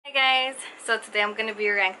Hey guys, so today I'm gonna be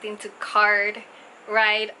reacting to K.A.R.D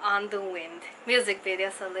Ride on the Wind music video,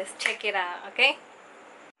 so let's check it out, okay?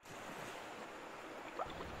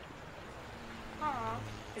 Aww.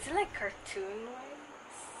 Is it like cartoon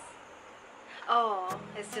lights? Oh,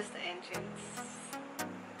 it's just the entrance.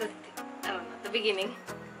 I don't know, the beginning.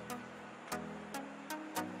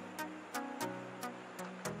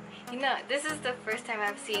 You know, this is the first time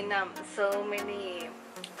I've seen so many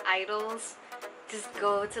idols just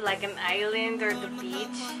go to like an island or the beach,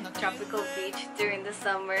 tropical beach during the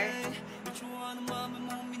summer.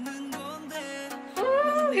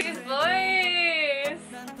 Ooh, his voice!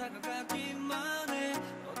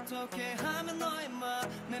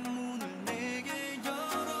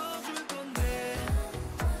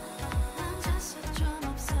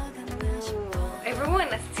 Ooh, everyone,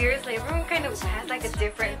 seriously, everyone kind of has like a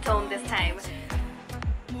different tone this time.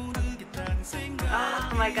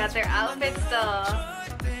 Oh my god, their outfits though.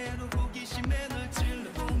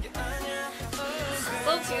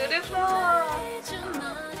 So beautiful.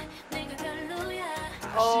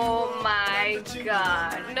 Oh my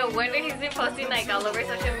god. No wonder he's been posting like all over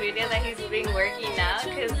social media that he's been working out,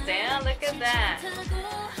 cause damn, look at that.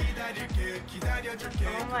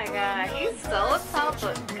 Oh my god, he's so tall,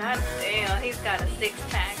 but god damn, he's got a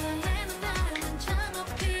six-pack.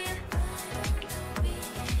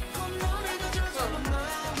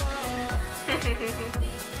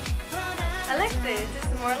 I like this.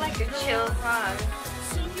 It's more like a chill song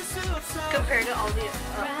compared to all of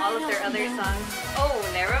their other songs. Oh,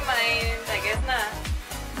 never mind. I guess not.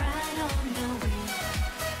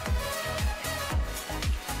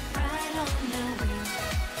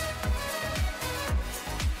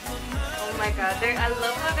 Oh my god, I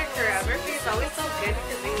love how their choreography is always so good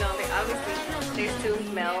because you know there's two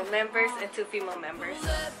male members and two female members.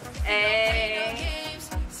 Hey.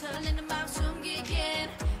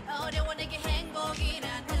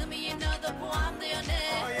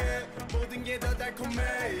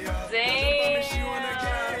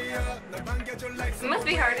 It must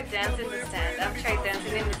be hard to dance in the sand. I've tried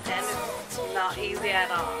dancing in the sand. It's not easy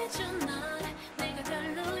at all.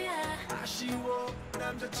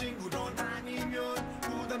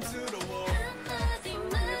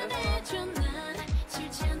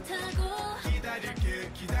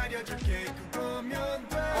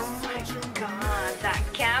 Oh my god, that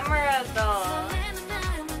camera though.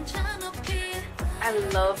 I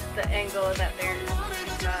love the angle that they're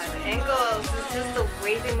the angles, it's just the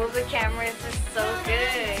way they move the camera is just so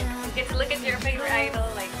good. You get to look at your favorite idol,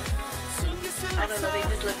 like, I don't know, they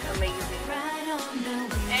just look amazing.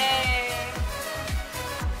 Hey.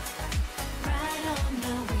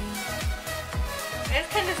 It's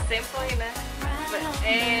kind of simple, you know, but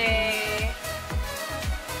hey.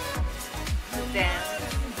 The dance.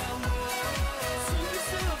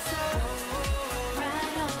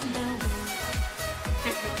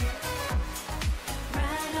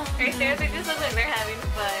 Right there, they just look like they're having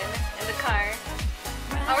fun in the car.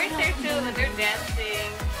 Oh, right there too, when they're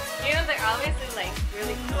dancing. You know, they're obviously like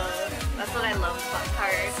really close. That's what I love about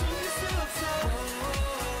K.A.R.D.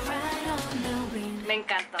 Me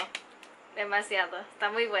encantó. Demasiado.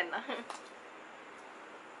 Está muy bueno.